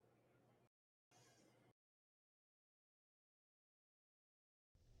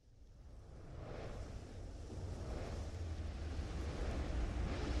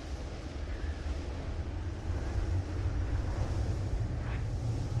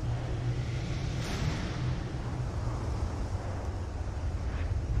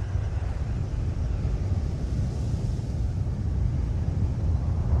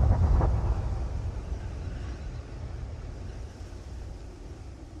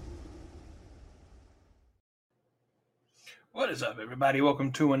What is up, everybody?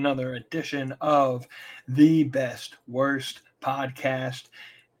 Welcome to another edition of the best, worst podcast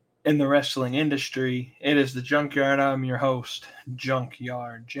in the wrestling industry. It is the Junkyard. I'm your host,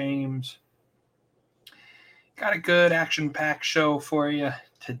 Junkyard James. Got a good action-packed show for you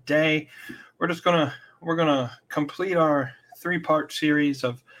today. We're gonna complete our three-part series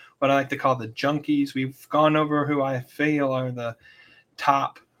of what I like to call the Junkies. We've gone over who I feel are the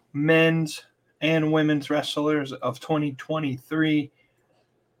top men's and women's wrestlers of 2023.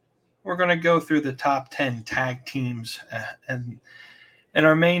 We're going to go through the top 10 tag teams and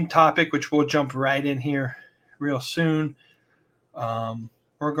our main topic, which we'll jump right in here real soon.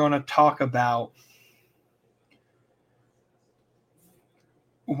 We're going to talk about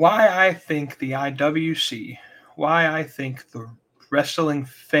why I think the IWC, why I think the wrestling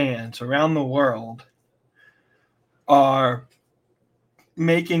fans around the world are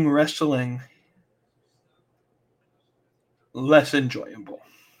making wrestling less enjoyable.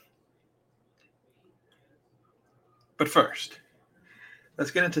 But first,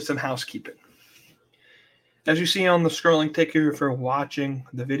 let's get into some housekeeping. As you see on the scrolling ticker for watching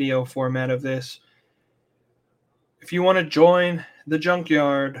the video format of this, if you want to join the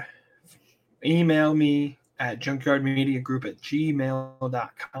Junkyard, email me at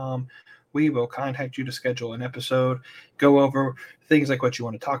junkyardmediagroup@gmail.com. We will contact you to schedule an episode, go over things like what you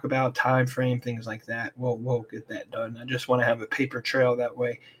want to talk about, time frame, things like that. We'll get that done. I just want to have a paper trail that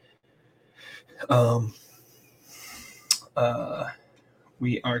way.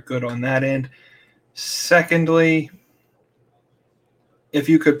 We are good on that end. Secondly, if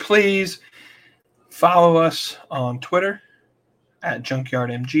you could please follow us on Twitter at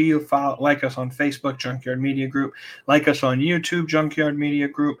JunkyardMG. Like us on Facebook, Junkyard Media Group. Like us on YouTube, Junkyard Media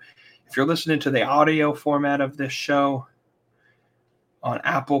Group. If you're listening to the audio format of this show on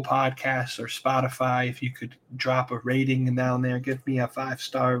Apple Podcasts or Spotify, if you could drop a rating down there, give me a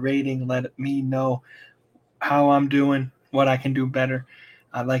 5-star rating. Let me know how I'm doing, what I can do better.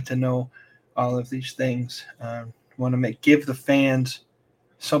 I'd like to know all of these things. Want to give the fans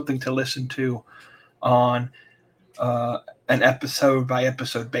something to listen to on an episode by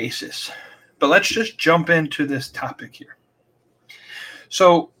episode basis. But let's just jump into this topic here.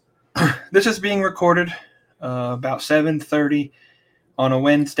 So this is being recorded about 7:30 on a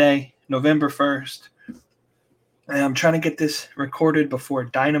Wednesday, November 1st. And I'm trying to get this recorded before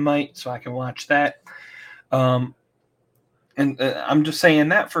Dynamite so I can watch that. And I'm just saying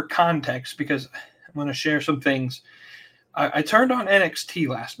that for context because I'm going to share some things. I turned on NXT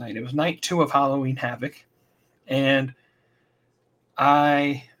last night. It was night 2 of Halloween Havoc. And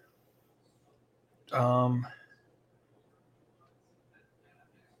I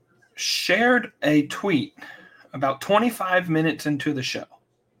shared a tweet about 25 minutes into the show.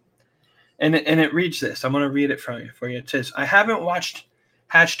 And it reads this. I'm going to read it for you. It says, I haven't watched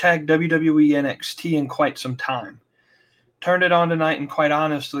 #WWE NXT in quite some time. Turned it on tonight, and quite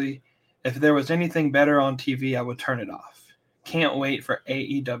honestly, if there was anything better on TV, I would turn it off. Can't wait for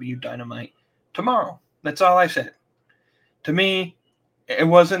AEW Dynamite tomorrow. That's all I said. To me, it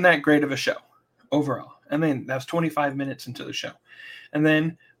wasn't that great of a show overall. I mean, that's 25 minutes into the show. And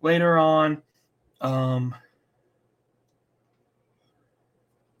then later on,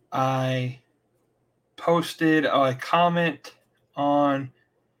 I posted a comment on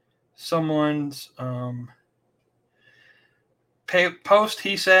someone's post.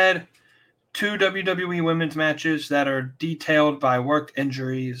 He said, 2 WWE women's matches that are detailed by work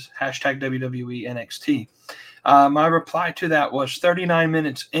injuries, #WWE NXT. My reply to that was 39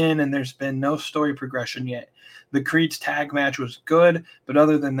 minutes in, and there's been no story progression yet. The Creed's tag match was good, but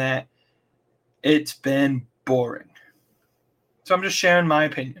other than that, it's been boring. So I'm just sharing my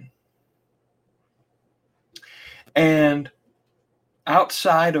opinion. And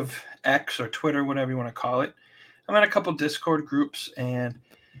outside of X or Twitter, whatever you want to call it, I'm in a couple Discord groups, and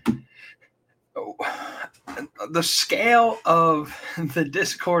the scale of the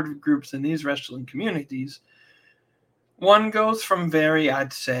Discord groups in these wrestling communities, one goes from very,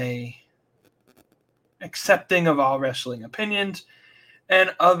 I'd say, accepting of all wrestling opinions,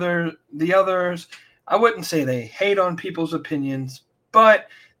 and the others, I wouldn't say they hate on people's opinions, but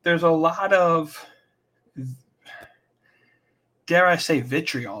there's a lot of, dare I say,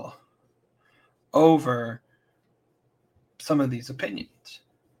 vitriol over some of these opinions.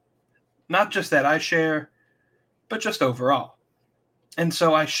 Not just that I share, but just overall. And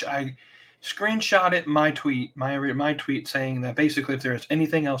so I screenshotted my tweet saying that basically if there's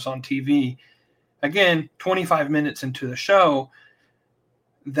anything else on TV, again, 25 minutes into the show,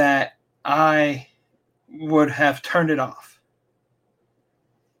 that I would have turned it off.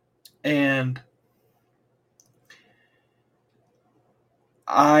 And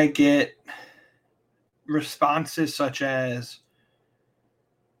I get responses such as,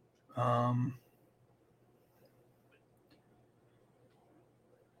 I'm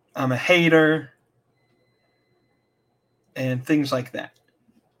a hater, and things like that,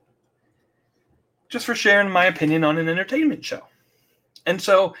 just for sharing my opinion on an entertainment show. And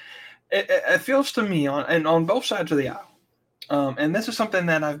so it feels to me on both sides of the aisle, and this is something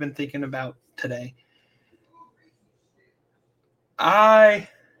that I've been thinking about today. I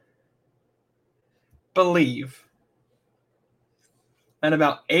believe that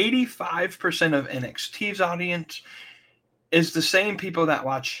about 85% of NXT's audience is the same people that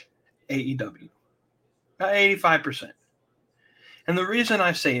watch AEW. About 85%. And the reason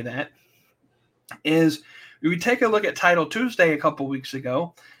I say that is we take a look at Title Tuesday a couple weeks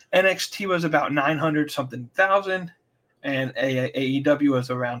ago. NXT was about 900 something thousand, and AEW was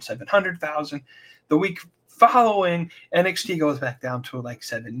around 700,000. The week following, NXT goes back down to like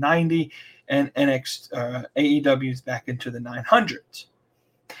 790, and AEW is back into the 900s.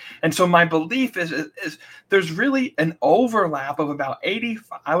 And so my belief is there's really an overlap of about 80,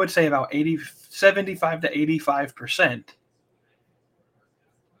 I would say about 75 to 85%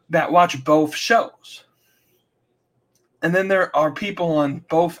 that watch both shows. And then there are people on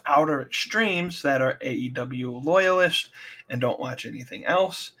both outer extremes that are AEW loyalists and don't watch anything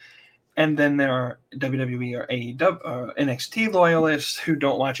else. And then there are WWE or AEW or NXT loyalists who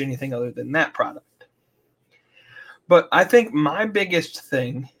don't watch anything other than that product. But I think my biggest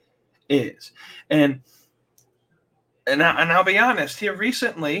thing is, and I'll be honest here,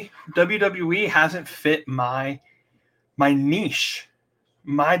 recently WWE hasn't fit my niche,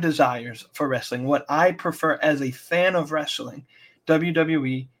 my desires for wrestling, what I prefer as a fan of wrestling.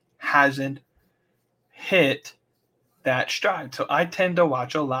 WWE hasn't hit that stride. So I tend to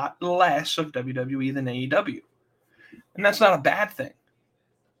watch a lot less of WWE than AEW. And that's not a bad thing.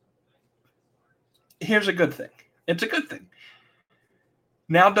 Here's a good thing. It's a good thing.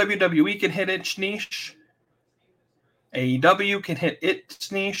 Now WWE can hit its niche. AEW can hit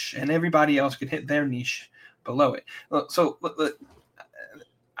its niche, and everybody else can hit their niche below it. So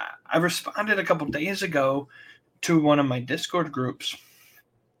I responded a couple days ago to one of my Discord groups,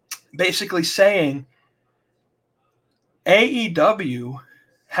 basically saying AEW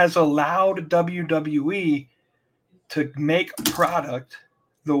has allowed WWE to make product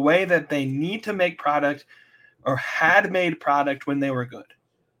the way that they need to make product or had made product when they were good.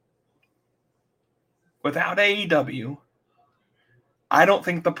 Without AEW, I don't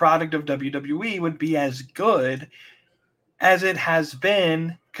think the product of WWE would be as good as it has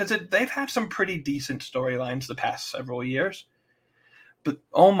been, because they've had some pretty decent storylines the past several years. But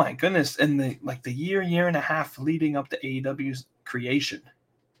oh my goodness, in the year and a half leading up to AEW's creation,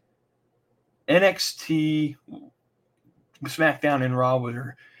 NXT, SmackDown, and Raw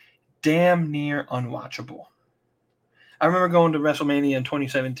were damn near unwatchable. I remember going to WrestleMania in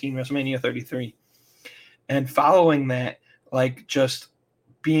 2017, WrestleMania 33, and following that, just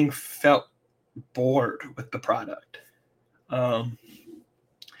being felt bored with the product.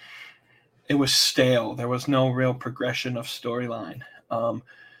 It was stale. There was no real progression of storyline.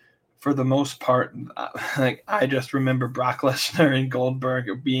 For the most part, I just remember Brock Lesnar and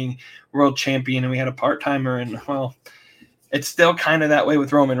Goldberg being world champion, and we had a part-timer, and well, it's still kind of that way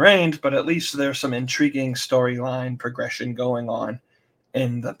with Roman Reigns, but at least there's some intriguing storyline progression going on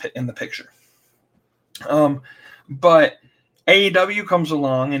in the picture. But AEW comes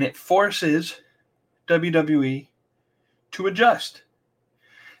along and it forces WWE to adjust.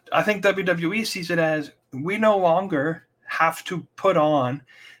 I think WWE sees it as, we no longer have to put on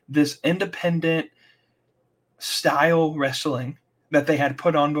this independent style wrestling that they had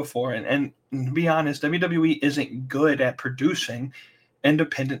put on before. And to be honest, WWE isn't good at producing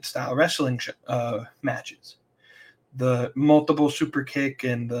independent style wrestling matches. The multiple super kick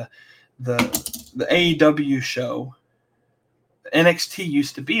and the AEW show, NXT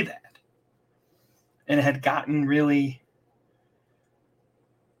used to be that. And it had gotten really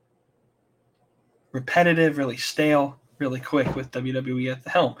repetitive, really stale, really quick with WWE at the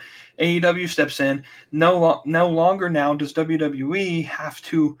helm. AEW steps in. No longer now does WWE have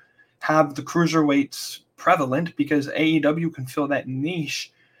to have the cruiserweights prevalent, because AEW can fill that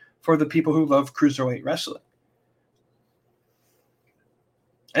niche for the people who love cruiserweight wrestling.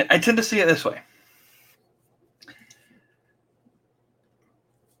 I tend to see it this way.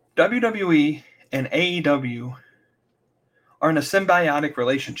 WWE and AEW are in a symbiotic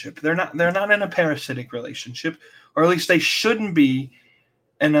relationship. They're not in a parasitic relationship, or at least they shouldn't be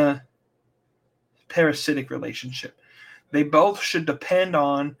in a parasitic relationship. They both should depend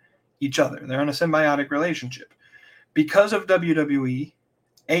on each other. They're in a symbiotic relationship. Because of WWE,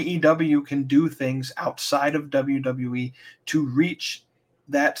 AEW can do things outside of WWE to reach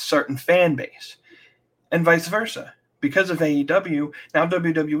that certain fan base, and vice versa. Because of AEW, now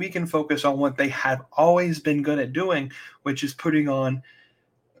WWE can focus on what they have always been good at doing, which is putting on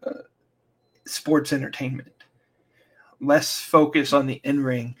sports entertainment. Less focus on the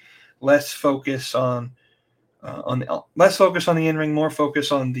in-ring, less focus on the in-ring, more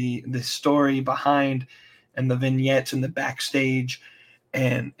focus on the story behind and the vignettes and the backstage,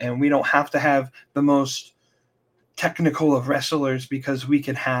 and we don't have to have the most technical of wrestlers, because we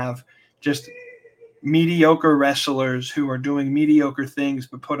can have just mediocre wrestlers who are doing mediocre things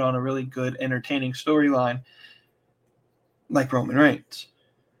but put on a really good, entertaining storyline, like Roman Reigns.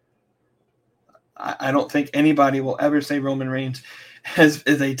 I don't think anybody will ever say Roman Reigns is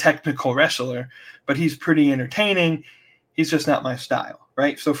a technical wrestler, but he's pretty entertaining. He's just not my style,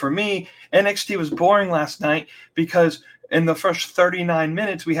 right? So for me, NXT was boring last night because in the first 39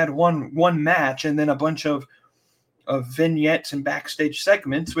 minutes we had one match and then a bunch of vignettes and backstage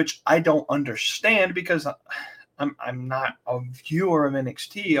segments, which I don't understand because I'm not a viewer of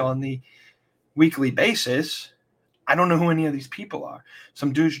NXT on the weekly basis. I don't know who any of these people are.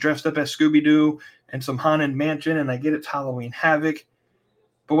 Some dudes dressed up as Scooby-Doo and some Haunted Mansion, and I get it's Halloween Havoc,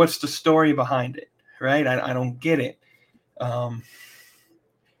 but what's the story behind it, right? I don't get it. And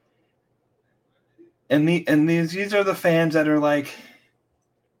these are the fans that are like,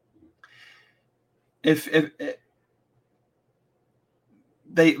 if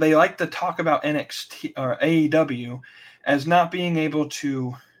they like to talk about NXT or AEW as not being able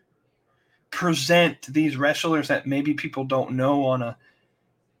to present these wrestlers that maybe people don't know on a,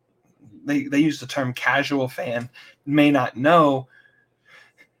 they use the term casual fan, may not know,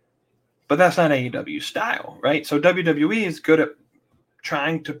 but that's not AEW style, right? So WWE is good at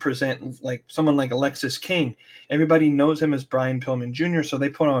trying to present like someone like Alexis King. Everybody knows him as Brian Pillman Jr., so they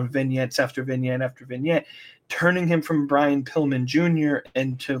put on vignettes after vignette after vignette, turning him from Brian Pillman Jr.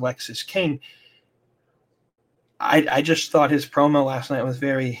 into Alexis King. I just thought his promo last night was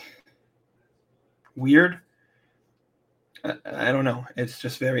very weird. I don't know. It's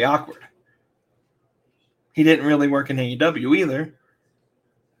just very awkward. He didn't really work in AEW either,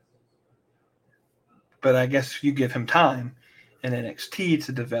 but I guess you give him time in NXT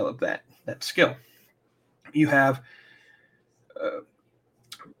to develop that skill. You have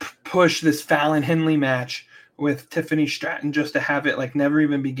push this Fallon Henley match with Tiffany Stratton just to have it like never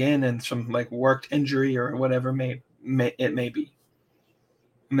even begin, and some like worked injury or whatever it may be,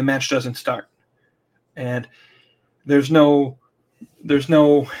 and the match doesn't start, and there's no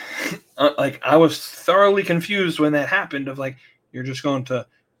like, I was thoroughly confused when that happened, of like, you're just going to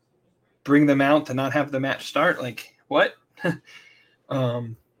bring them out to not have the match start, like what?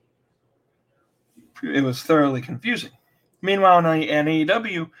 It was thoroughly confusing. Meanwhile, in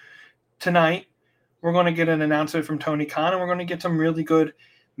AEW tonight, we're going to get an announcement from Tony Khan, and we're going to get some really good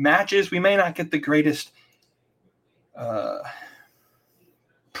matches. We may not get the greatest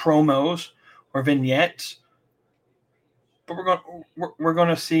promos or vignettes, but we're going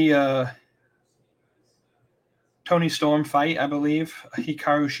to see Tony Storm fight, I believe,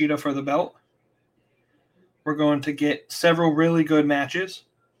 Hikaru Shida for the belt. We're going to get several really good matches.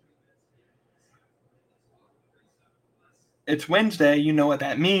 It's Wednesday. You know what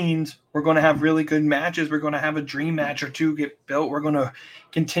that means. We're going to have really good matches. We're going to have a dream match or two get built. We're going to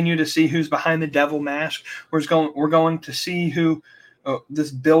continue to see who's behind the devil mask. We're going to see who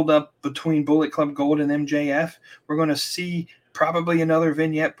this build-up between Bullet Club Gold and MJF. We're going to see probably another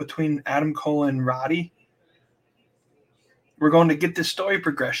vignette between Adam Cole and Roddy. We're going to get this story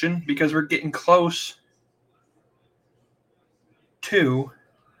progression because we're getting close to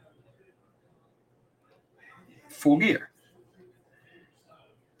Full Gear.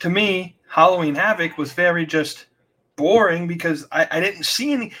 To me, Halloween Havoc was very just boring because I didn't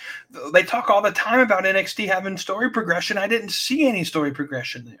see any. They talk all the time about NXT having story progression. I didn't see any story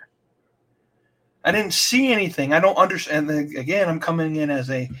progression there. I didn't see anything. I don't understand. Again, I'm coming in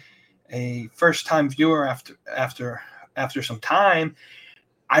as a first-time viewer after some time.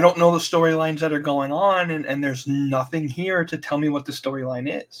 I don't know the storylines that are going on, and there's nothing here to tell me what the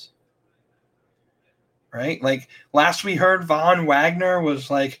storyline is. Right? Like, last we heard, Von Wagner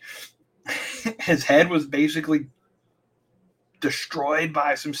was like, his head was basically destroyed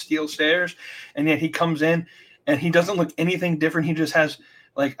by some steel stairs, and yet he comes in and he doesn't look anything different. He just has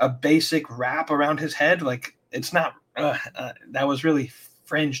like a basic wrap around his head. Like, it's not, that was really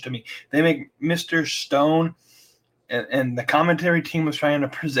fringe to me. They make Mr. Stone, and the commentary team was trying to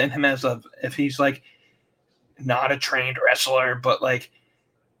present him as if he's like not a trained wrestler, but like,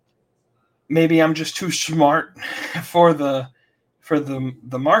 maybe I'm just too smart for the for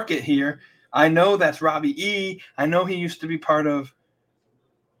the market here. I know that's Robbie E. I know he used to be part of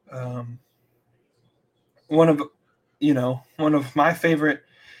one of my favorite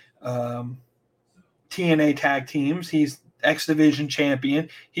TNA tag teams. He's X Division champion.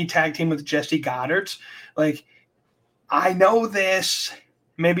 He tag team with Jesse Goddard. Like, I know this.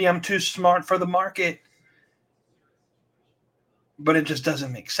 Maybe I'm too smart for the market, but it just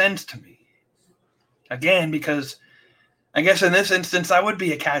doesn't make sense to me. Again, because I guess in this instance, I would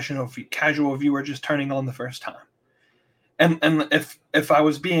be a casual viewer just turning on the first time. And if I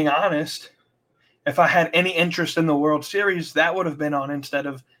was being honest, if I had any interest in the World Series, that would have been on instead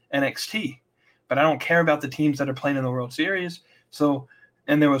of NXT. But I don't care about the teams that are playing in the World Series. So,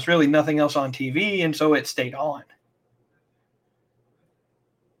 and there was really nothing else on TV, and so it stayed on.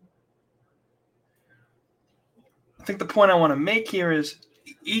 I think the point I want to make here is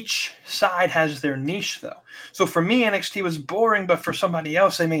each side has their niche, though. So for me, NXT was boring, but for somebody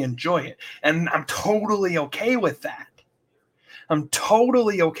else, they may enjoy it. And I'm totally okay with that.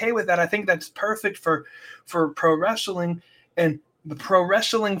 I think that's perfect for pro wrestling. And the pro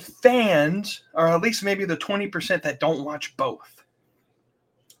wrestling fans, or at least maybe the 20% that don't watch both.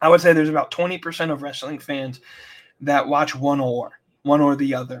 I would say there's about 20% of wrestling fans that watch one or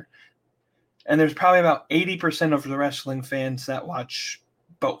the other. And there's probably about 80% of the wrestling fans that watch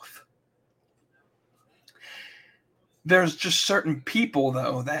both. There's just certain people,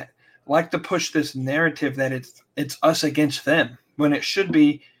 though, that like to push this narrative that it's us against them, when it should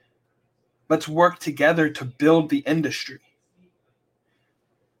be, let's work together to build the industry.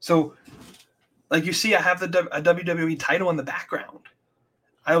 So, like you see, I have a WWE title in the background.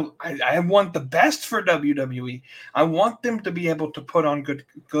 I want the best for WWE. I want them to be able to put on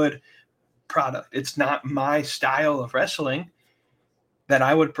good product. It's not my style of wrestling that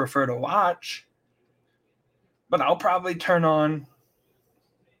I would prefer to watch, but I'll probably turn on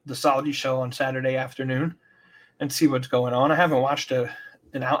the Saudi show on Saturday afternoon and see what's going on. I haven't watched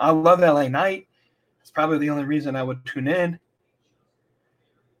I love LA Knight. It's probably the only reason I would tune in.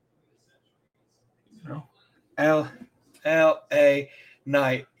 LA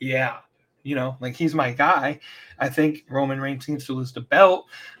Knight, yeah. Like, he's my guy. I think Roman Reigns needs to lose the belt,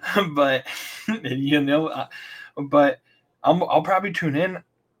 but but I'll probably tune in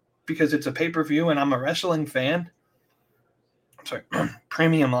because it's a pay-per-view and I'm a wrestling fan. I'm sorry,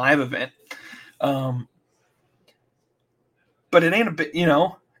 premium live event. But it ain't it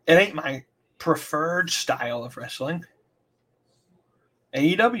ain't my preferred style of wrestling.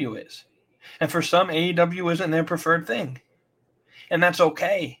 AEW is. And for some, AEW isn't their preferred thing. And that's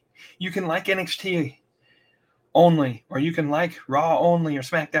okay. You can like NXT only, or you can like Raw only, or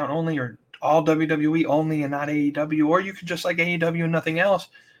SmackDown only, or all WWE only and not AEW, or you could just like AEW and nothing else.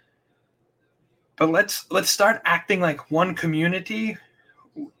 But let's start acting like one community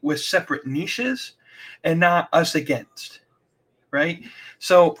with separate niches and not us against, right?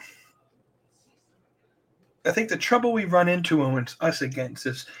 So I think the trouble we run into when it's us against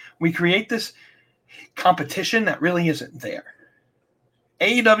is we create this competition that really isn't there.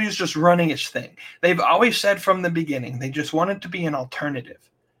 AEW is just running its thing. They've always said from the beginning they just wanted to be an alternative.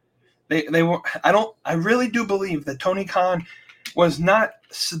 They were. I really do believe that Tony Khan was not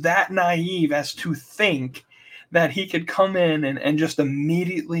that naive as to think that he could come in and just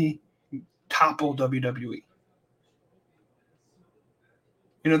immediately topple WWE.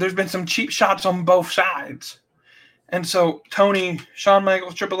 There's been some cheap shots on both sides. And so Tony, Shawn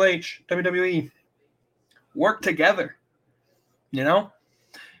Michaels, Triple H, WWE work together.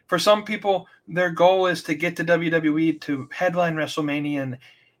 For some people, their goal is to get to WWE to headline WrestleMania,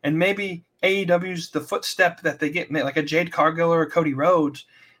 and maybe AEW's the footstep that they get, like a Jade Cargill or a Cody Rhodes.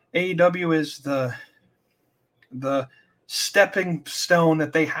 AEW is the stepping stone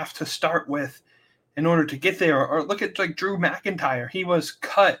that they have to start with in order to get there. Or look at like Drew McIntyre. He was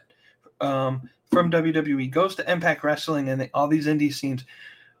cut from WWE, goes to Impact Wrestling and all these indie scenes,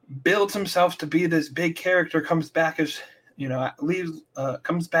 builds himself to be this big character, comes back as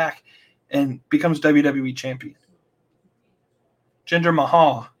comes back and becomes WWE champion. Jinder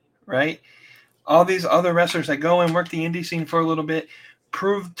Mahal, right? All these other wrestlers that go and work the indie scene for a little bit,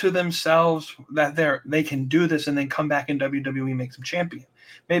 prove to themselves that they can do this, and then come back in WWE, makes them champion.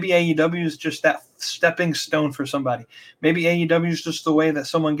 Maybe AEW is just that stepping stone for somebody. Maybe AEW is just the way that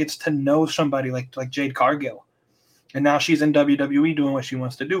someone gets to know somebody like Jade Cargill. And now she's in WWE doing what she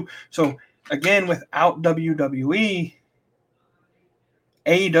wants to do. So, again, without WWE,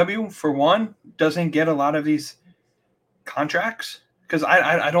 AEW, for one, doesn't get a lot of these contracts because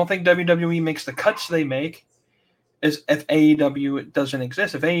I don't think WWE makes the cuts they make. is if AEW doesn't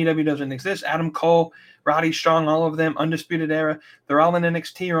exist. If AEW doesn't exist, Adam Cole, Roddy Strong, all of them, Undisputed Era, they're all in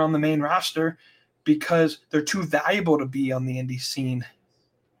NXT or on the main roster because they're too valuable to be on the indie scene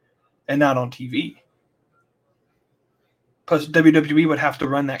and not on TV. Plus, WWE would have to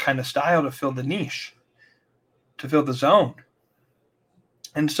run that kind of style to fill the niche, to fill the zone.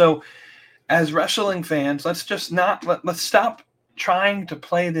 And so, as wrestling fans, let's stop trying to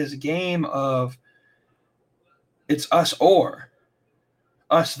play this game of it's us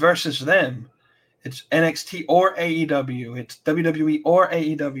versus them. It's NXT or AEW. It's WWE or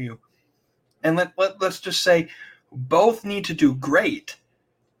AEW. And let's just say both need to do great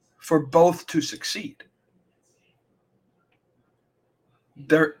for both to succeed.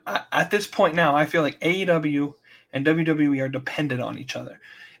 At this point now, I feel like AEW and WWE are dependent on each other.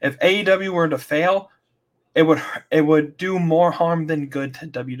 If AEW were to fail, it would do more harm than good to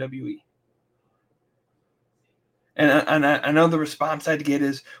WWE. And I know the response I'd get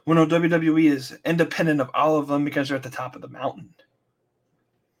is, well, no, WWE is independent of all of them because they're at the top of the mountain.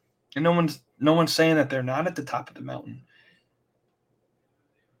 And no one's saying that they're not at the top of the mountain.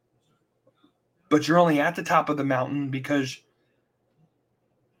 But you're only at the top of the mountain because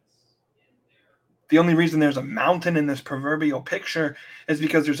the only reason there's a mountain in this proverbial picture is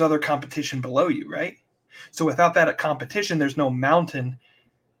because there's other competition below you, right? So without that competition, there's no mountain.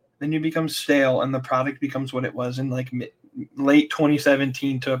 Then you become stale and the product becomes what it was in like late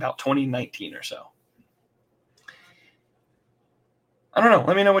 2017 to about 2019 or so. I don't know.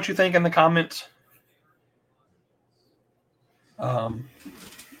 Let me know what you think in the comments.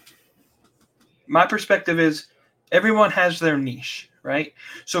 My perspective is everyone has their niche, right?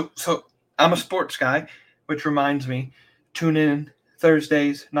 So I'm a sports guy, which reminds me, tune in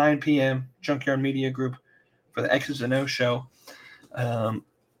Thursdays, 9 p.m., Junkyard Media Group for the X's and O's show.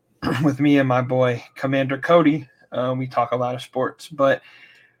 With me and my boy, Commander Cody. We talk a lot of sports, but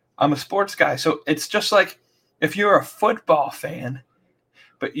I'm a sports guy. So it's just like if you're a football fan,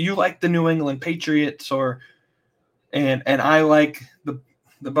 but you like the New England Patriots and I like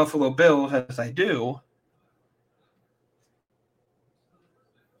the Buffalo Bills as I do,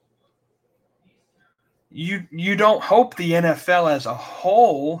 you don't hope the NFL as a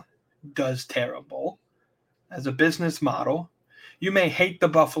whole does terrible as a business model. You may hate the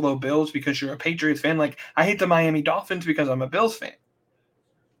Buffalo Bills because you're a Patriots fan. Like, I hate the Miami Dolphins because I'm a Bills fan.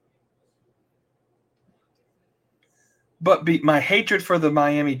 But my hatred for the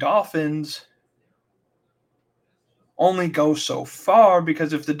Miami Dolphins only goes so far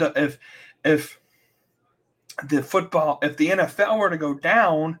because if the NFL were to go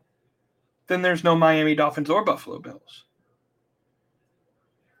down, then there's no Miami Dolphins or Buffalo Bills.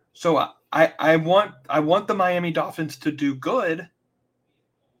 So I want the Miami Dolphins to do good,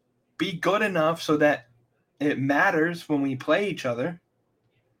 be good enough so that it matters when we play each other.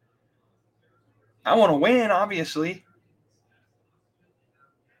 I want to win, obviously.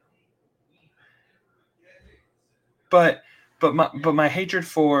 But my hatred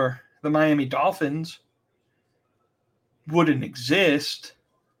for the Miami Dolphins wouldn't exist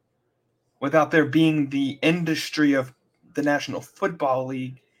without there being the industry of the National Football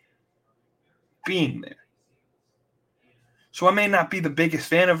League being there. So I may not be the biggest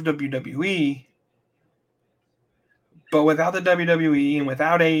fan of WWE, but without the WWE and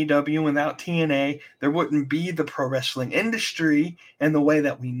without AEW and without TNA, there wouldn't be the pro wrestling industry and the way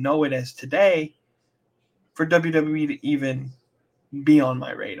that we know it as today for WWE to even be on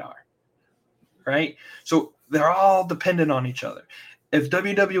my radar, right? So they're all dependent on each other. If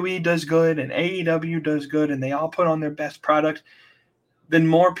WWE does good and AEW does good and they all put on their best product, then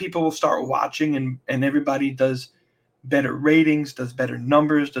more people will start watching and everybody does better ratings, does better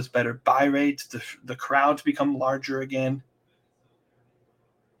numbers, does better buy rates. The crowds become larger again.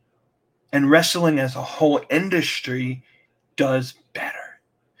 And wrestling as a whole industry does better.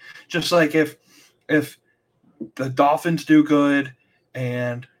 Just like if the Dolphins do good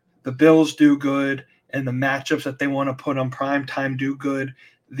and the Bills do good and the matchups that they want to put on prime time do good,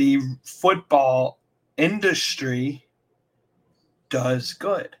 the football industry does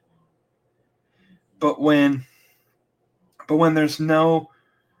good. But when there's no,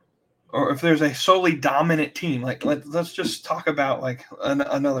 or if there's a solely dominant team, like let's just talk about like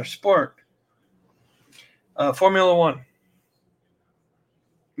another sport, Formula One.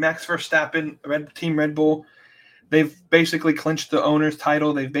 Max Verstappen, Red Bull, they've basically clinched the owner's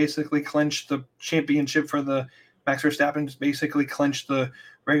title. They've basically clinched the championship for the Max Verstappen's basically clinched the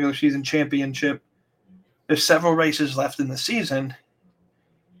regular season championship. There's several races left in the season.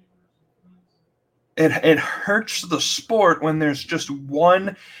 It hurts the sport when there's just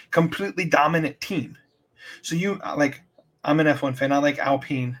one completely dominant team. So I'm an F1 fan. I like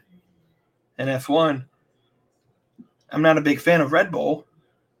Alpine and F1. I'm not a big fan of Red Bull,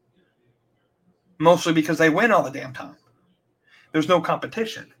 mostly because they win all the damn time. There's no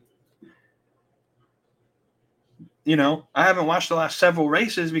competition. I haven't watched the last several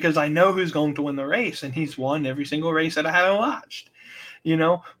races because I know who's going to win the race, and he's won every single race that I haven't watched.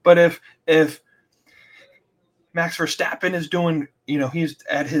 But if Max Verstappen is doing, he's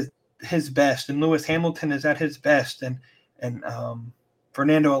at his best, and Lewis Hamilton is at his best, and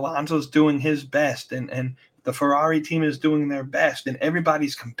Fernando Alonso is doing his best, and the Ferrari team is doing their best, and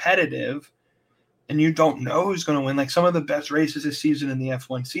everybody's competitive, and you don't know who's going to win. Like, some of the best races this season in the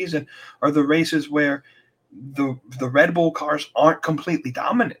F1 season are the races where the Red Bull cars aren't completely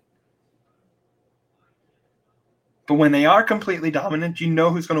dominant. But when they are completely dominant, you know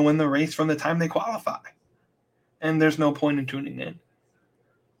who's going to win the race from the time they qualify. And there's no point in tuning in.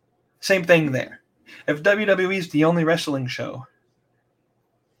 Same thing there. If WWE is the only wrestling show,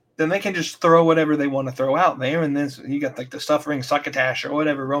 then they can just throw whatever they want to throw out there. And then you got like the suffering succotash or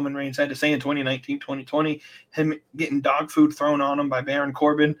whatever Roman Reigns had to say in 2019, 2020, him getting dog food thrown on him by Baron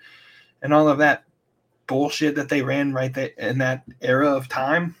Corbin and all of that bullshit that they ran right there in that era of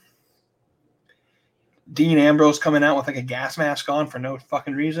time. Dean Ambrose coming out with like a gas mask on for no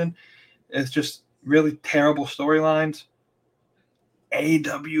fucking reason. It's just really terrible storylines.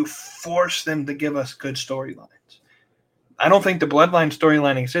 AEW forced them to give us good storylines. I don't think the Bloodline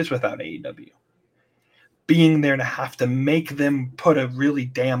storyline exists without AEW being there to have to make them put a really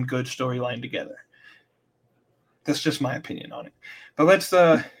damn good storyline together. That's just my opinion on it. But let's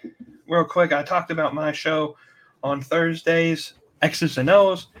real quick, I talked about my show on Thursdays, X's and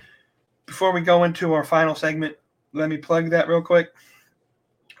O's. Before we go into our final segment, let me plug that real quick.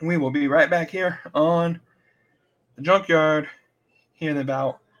 We will be right back here on the Junkyard here in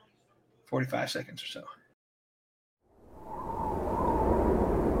about 45 seconds or so.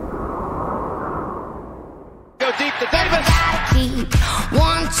 Go deep to Davis.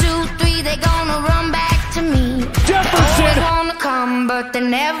 1, 2, 3, they're gonna run back to me. Jefferson. Always wanna come, but they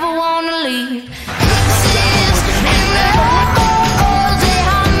never wanna leave.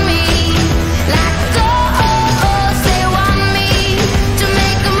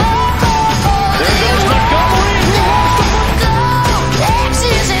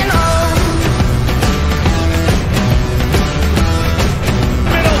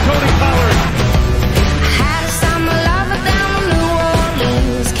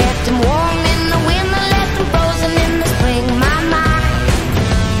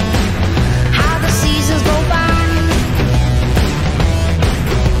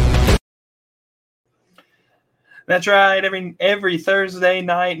 That's right. Every Thursday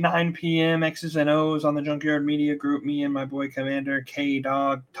night, 9 p.m., X's and O's on the Junkyard Media Group. Me and my boy Commander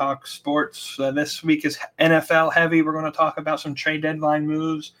K-Dog talk sports. This week is NFL heavy. We're going to talk about some trade deadline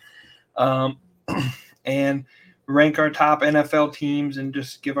moves and rank our top NFL teams and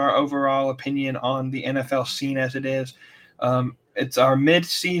just give our overall opinion on the NFL scene as it is. It's our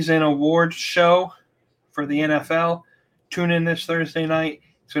mid-season awards show for the NFL. Tune in this Thursday night.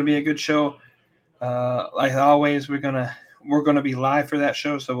 It's going to be a good show. Like always, we're gonna be live for that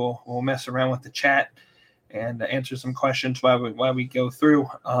show, so we'll mess around with the chat and answer some questions while we go through.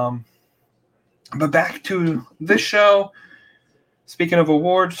 But back to this show. Speaking of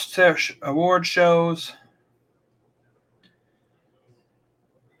award shows,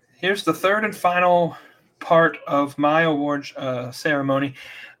 here's the third and final part of my award ceremony.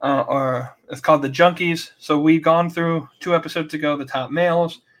 Or it's called the Junkies. So we've gone through 2 episodes ago the top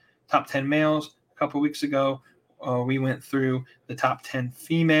 10 males. A couple weeks ago, we went through the top 10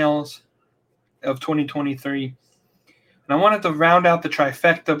 females of 2023. And I wanted to round out the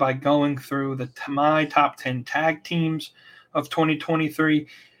trifecta by going through my top 10 tag teams of 2023.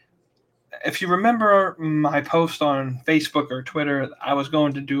 If you remember my post on Facebook or Twitter, I was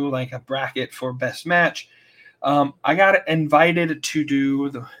going to do like a bracket for best match. I got invited to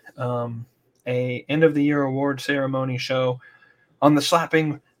do a end of the year award ceremony show on the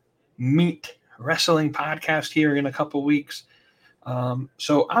Slapping Meat Wrestling podcast here in a couple weeks.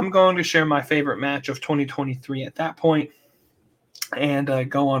 So I'm going to share my favorite match of 2023 at that point and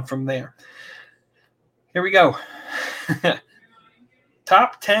go on from there. Here we go.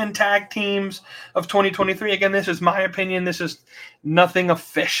 Top 10 tag teams of 2023. Again, this is my opinion. This is nothing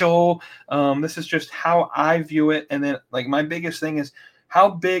official. This is just how I view it. And then like my biggest thing is how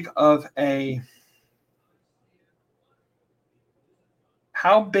big of a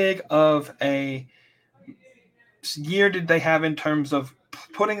year did they have in terms of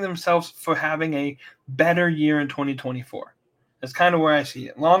putting themselves for having a better year in 2024? That's kind of where I see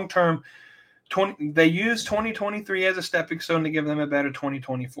it. Long term, they used 2023 as a stepping stone to give them a better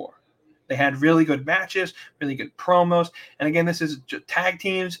 2024. They had really good matches, really good promos. And again, this is tag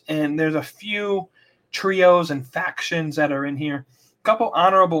teams, and there's a few trios and factions that are in here. A couple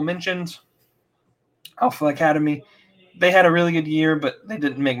honorable mentions. Alpha Academy, they had a really good year, but they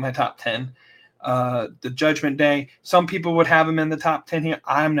didn't make my top 10. The Judgment Day, some people would have them in the top 10 here.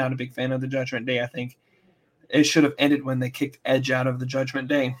 I'm not a big fan of the Judgment Day. I think it should have ended when they kicked Edge out of the Judgment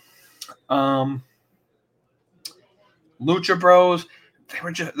Day. Lucha Bros,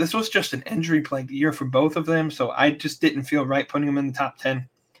 this was just an injury-plagued year for both of them, so I just didn't feel right putting them in the top 10.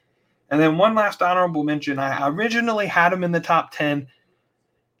 And then one last honorable mention. I originally had them in the top 10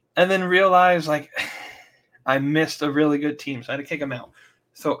 and then realized, I missed a really good team, so I had to kick them out.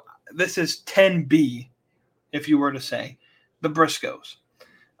 So this is 10B, if you were to say, the Briscoes.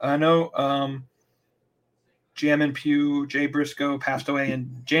 I know GM and Pew, Jay Briscoe, passed away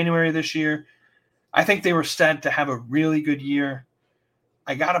in January this year. I think they were set to have a really good year.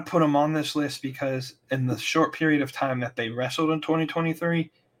 I got to put them on this list because in the short period of time that they wrestled in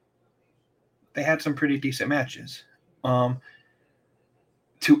 2023, they had some pretty decent matches.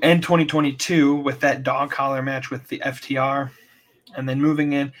 To end 2022 with that dog collar match with the FTR, and then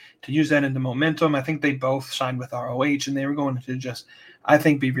moving in to use that into momentum, I think they both signed with ROH, and they were going to just, I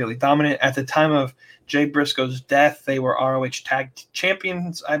think, be really dominant. At the time of Jay Briscoe's death, they were ROH Tag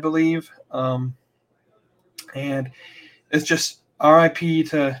Champions, I believe. And it's just RIP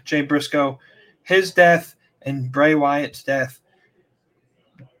to Jay Briscoe. His death and Bray Wyatt's death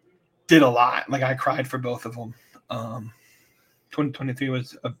did a lot. I cried for both of them. 2023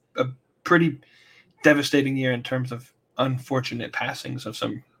 was a pretty devastating year in terms of unfortunate passings of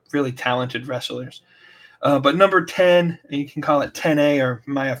some really talented wrestlers. But number 10, and you can call it 10A, or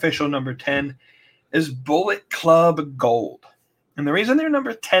my official number 10, is Bullet Club Gold. And the reason they're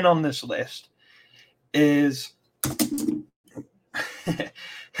number 10 on this list is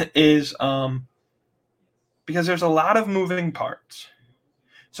because there's a lot of moving parts.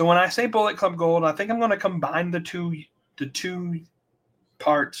 So when I say Bullet Club Gold, I think I'm going to combine the two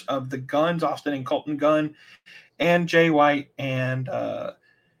parts of the Guns, Austin and Colton Gunn, and Jay White and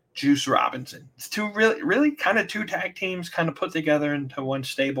Juice Robinson. It's two really kind of two tag teams kind of put together into one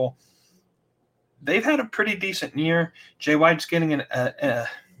stable. They've had a pretty decent year. Jay White's getting a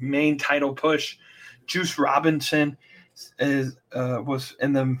main title push. Juice Robinson was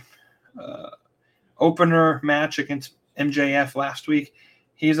in the opener match against MJF last week.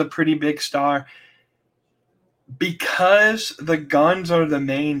 He's a pretty big star. Because the Guns are the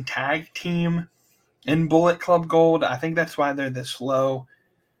main tag team in Bullet Club Gold, I think that's why they're this low.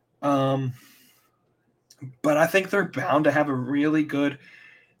 But I think they're bound to have a really good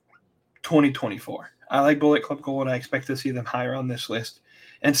 2024. I like Bullet Club Gold. I expect to see them higher on this list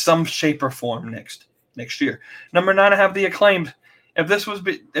in some shape or form next year. Number 9, I have the Acclaimed. If this was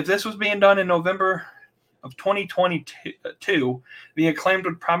being done in November of 2022, the Acclaimed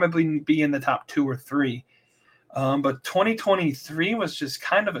would probably be in the top 2 or 3. But 2023 was just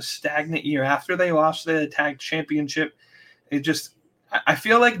kind of a stagnant year. After they lost the tag championship, I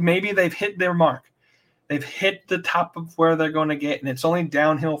feel like maybe they've hit their mark. They've hit the top of where they're going to get, and it's only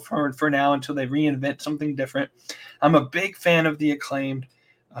downhill for now until they reinvent something different. I'm a big fan of the Acclaimed,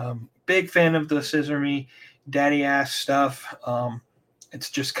 big fan of the Scissor Me, Daddy Ass stuff. It's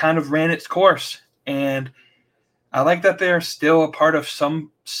just kind of ran its course, and I like that they're still a part of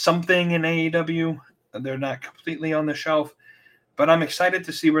something in AEW. They're not completely on the shelf, but I'm excited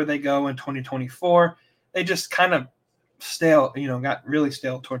to see where they go in 2024. They just kind of got really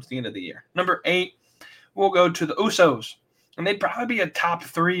stale towards the end of the year. Number 8, we'll go to the Usos, and they'd probably be a top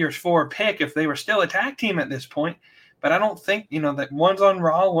 3 or 4 pick if they were still a tag team at this point. But I don't think, that one's on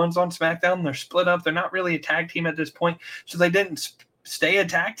Raw, one's on SmackDown. They're split up. They're not really a tag team at this point, so they didn't stay a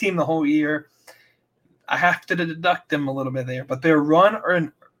tag team the whole year. I have to deduct them a little bit there, but their run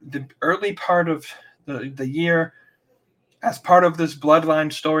in the early part of the year as part of this Bloodline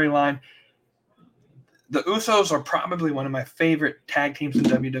storyline, the Usos are probably one of my favorite tag teams in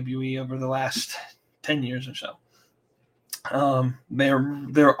WWE over the last 10 years or so.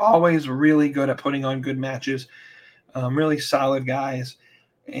 They're always really good at putting on good matches, really solid guys,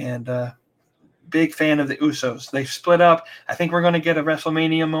 and big fan of the Usos. They split up. I think we're going to get a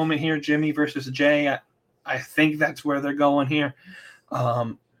WrestleMania moment here, Jimmy versus Jay. I think that's where they're going here.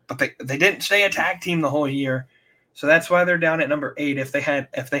 But they didn't stay a tag team the whole year, so that's why they're down at number 8. If they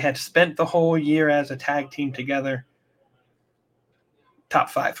had spent the whole year as a tag team together, top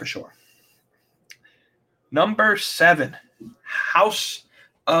 5 for sure. Number 7, House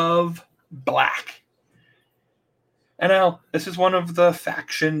of Black. And now this is one of the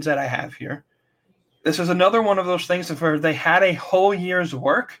factions that I have here. this is another one of those things where they had a whole year's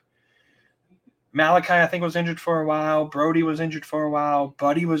work. Malachi, I think, was injured for a while. Brody was injured for a while.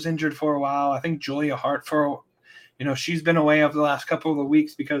 Buddy was injured for a while. I think Julia Hart she's been away over the last couple of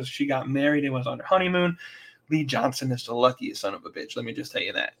weeks because she got married and was on her honeymoon. Lee Johnson is the luckiest son of a bitch. Let me just tell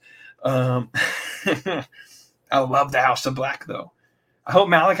you that. I love the House of Black, though. I hope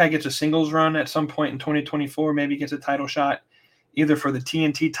Malachi gets a singles run at some point in 2024, maybe gets a title shot, either for the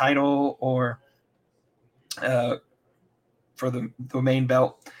TNT title or for the main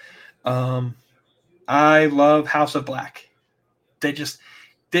belt. I love House of Black. They just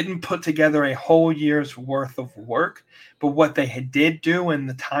didn't put together a whole year's worth of work, but what they did do in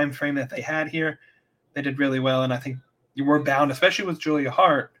the time frame that they had here, they did really well. And I think you were bound, especially with Julia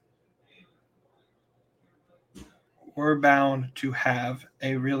Hart, we're bound to have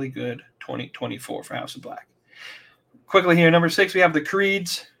a really good 2024 for House of Black. Quickly here, number 6, we have the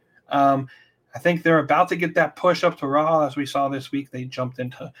Creeds. I think they're about to get that push up to Raw. As we saw this week, they jumped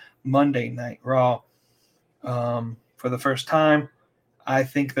into Monday Night Raw for the first time. I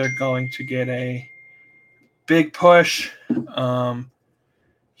think they're going to get a big push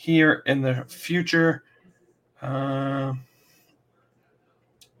here in the future. I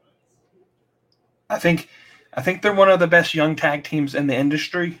think they're one of the best young tag teams in the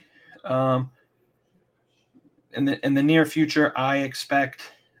industry. In the near future, I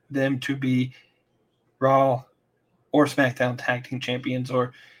expect them to be Raw or SmackDown tag team champions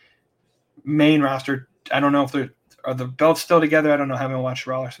or main roster. I don't know if are the belts still together. I don't know. I haven't watched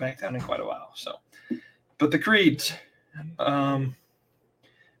Raw or SmackDown in quite a while. But the Creeds.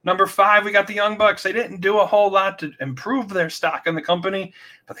 Number 5, we got the Young Bucks. They didn't do a whole lot to improve their stock in the company,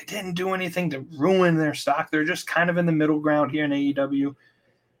 but they didn't do anything to ruin their stock. They're just kind of in the middle ground here in AEW.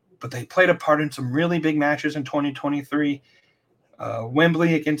 But they played a part in some really big matches in 2023.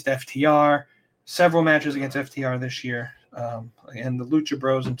 Wembley against FTR, several matches against FTR this year, and the Lucha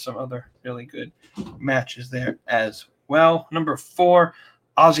Bros and some other really good matches there as well. Number 4,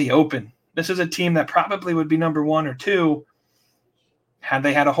 Aussie Open. This is a team that probably would be number 1 or 2 had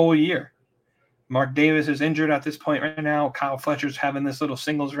they had a whole year. Mark Davis is injured at this point right now. Kyle Fletcher's having this little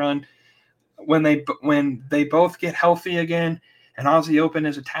singles run. When they both get healthy again and Aussie Open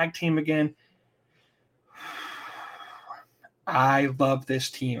is a tag team again, I love this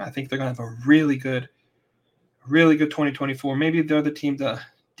team. I think they're going to have a really good 2024. Maybe they're the team to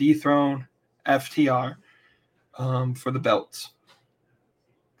dethrone FTR for the belts.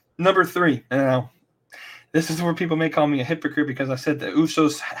 Number 3. Now, this is where people may call me a hypocrite because I said the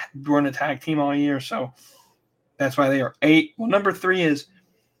Usos were in a tag team all year, so that's why they are 8. Well, number 3 is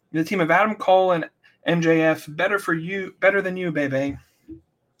the team of Adam Cole and MJF. Better than you, baby.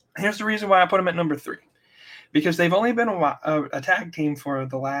 Here's the reason why I put them at number 3. Because they've only been a tag team for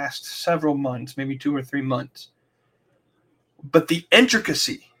the last several months, maybe 2 or 3 months. But the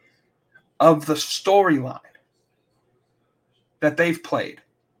intricacy of the storyline that they've played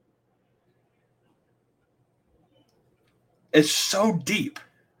is so deep.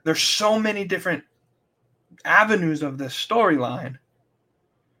 There's so many different avenues of this storyline.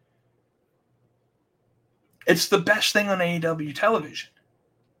 It's the best thing on AEW television.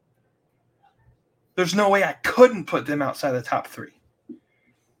 There's no way I couldn't put them outside the top 3.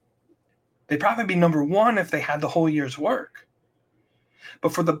 They'd probably be number 1 if they had the whole year's work.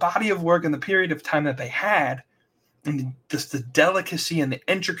 But for the body of work and the period of time that they had, and just the delicacy and the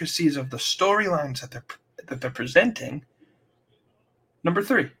intricacies of the storylines that they're presenting, number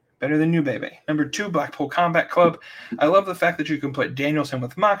 3, better than you, baby. Number 2, Blackpool Combat Club. I love the fact that you can put Danielson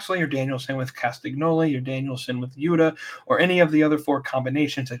with Moxley or Danielson with Castagnoli or Danielson with Yuta or any of the other 4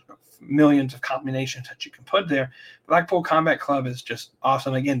 combinations, millions of combinations that you can put there. Blackpool Combat Club is just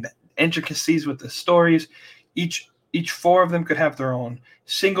awesome. Again, the intricacies with the stories. Each 4 of them could have their own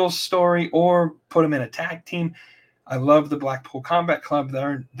singles story or put them in a tag team. I love the Blackpool Combat Club.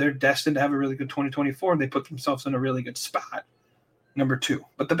 They're destined to have a really good 2024. They put themselves in a really good spot. Number 2.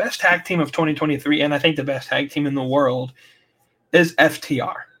 But the best tag team of 2023, and I think the best tag team in the world, is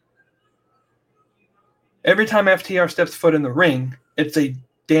FTR. Every time FTR steps foot in the ring, it's a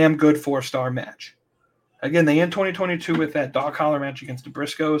damn good 4-star match. Again, they end 2022 with that dog collar match against the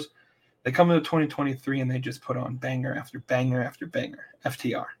Briscoes. They come into 2023 and they just put on banger after banger after banger.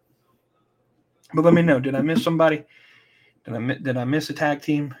 FTR. But let me know, did I miss somebody? Did I miss a tag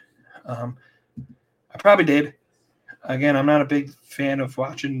team? I probably did. Again, I'm not a big fan of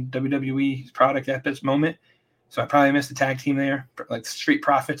watching WWE product at this moment, so I probably missed the tag team there. Like Street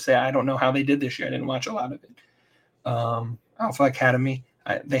Profits, I don't know how they did this year. I didn't watch a lot of it. Alpha Academy,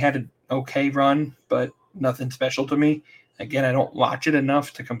 they had an okay run, but nothing special to me. Again, I don't watch it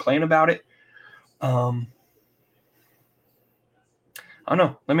enough to complain about it. I don't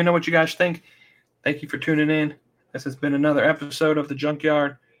know. Let me know what you guys think. Thank you for tuning in. This has been another episode of The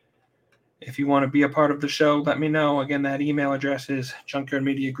Junkyard. If you want to be a part of the show, let me know. Again, that email address is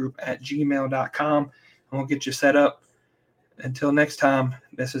junkyardmediagroup@gmail.com, and we'll get you set up. Until next time,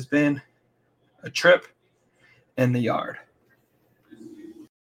 this has been a trip in the yard.